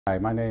Hi,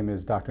 my name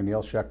is Dr.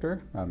 Neil Schechter.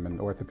 I'm an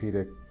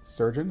orthopedic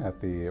surgeon at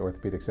the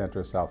Orthopaedic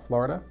Center of South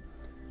Florida.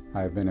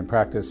 I've been in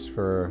practice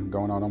for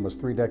going on almost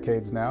 3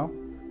 decades now.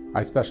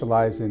 I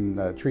specialize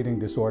in treating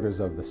disorders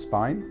of the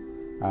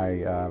spine.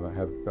 I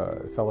have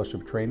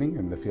fellowship training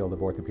in the field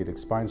of orthopedic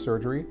spine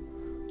surgery.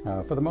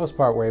 For the most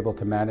part, we're able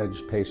to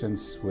manage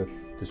patients with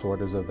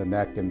disorders of the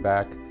neck and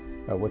back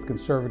with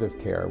conservative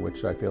care,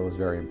 which I feel is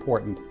very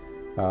important.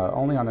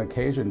 Only on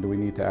occasion do we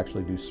need to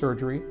actually do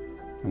surgery.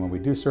 And when we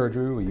do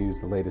surgery, we use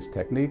the latest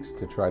techniques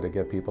to try to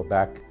get people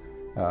back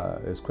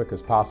as quick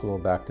as possible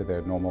back to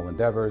their normal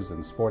endeavors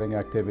and sporting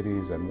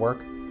activities and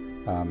work.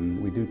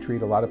 We do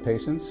treat a lot of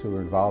patients who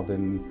are involved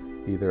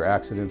in either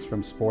accidents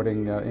from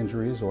sporting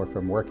injuries or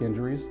from work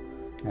injuries.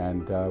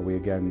 And we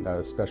again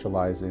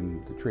specialize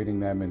in treating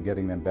them and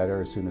getting them better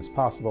as soon as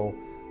possible.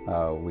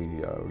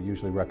 We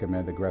usually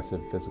recommend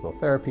aggressive physical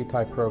therapy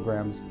type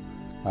programs.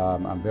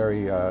 I'm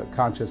very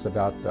conscious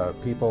about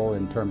people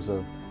in terms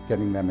of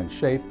getting them in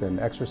shape and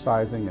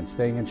exercising and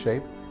staying in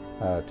shape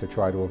to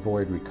try to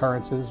avoid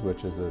recurrences,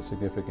 which is a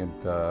significant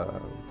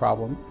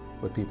problem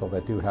with people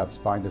that do have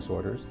spine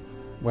disorders.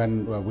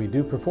 When we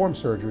do perform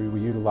surgery, we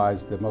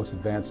utilize the most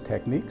advanced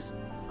techniques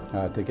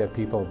to get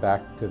people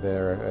back to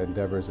their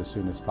endeavors as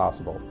soon as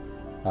possible.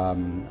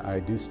 I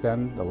do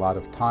spend a lot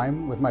of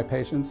time with my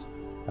patients.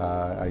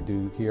 I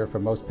do hear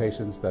from most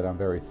patients that I'm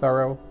very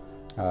thorough.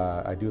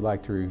 I do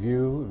like to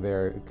review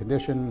their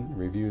condition,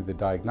 review the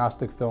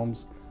diagnostic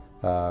films,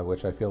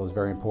 which I feel is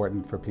very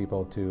important for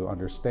people to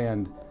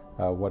understand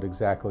what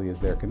exactly is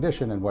their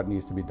condition and what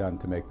needs to be done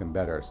to make them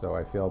better. So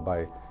I feel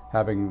by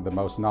having the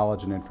most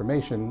knowledge and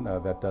information,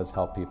 that does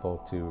help people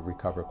to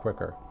recover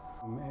quicker.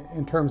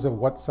 In terms of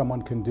what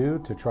someone can do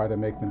to try to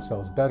make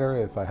themselves better,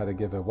 if I had to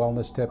give a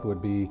wellness tip,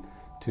 would be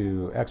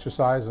to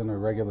exercise on a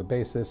regular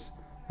basis,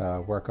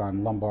 work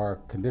on lumbar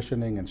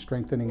conditioning and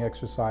strengthening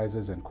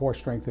exercises and core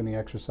strengthening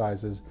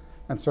exercises,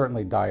 and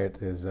certainly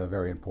diet is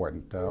very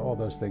important. All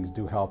those things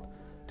do help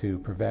to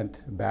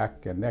prevent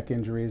back and neck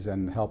injuries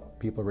and help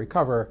people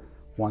recover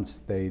once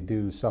they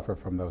do suffer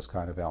from those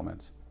kind of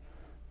ailments.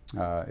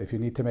 If you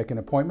need to make an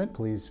appointment,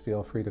 please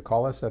feel free to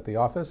call us at the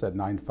office at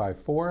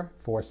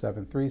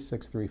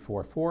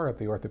 954-473-6344 at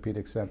the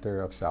Orthopaedic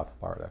Center of South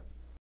Florida.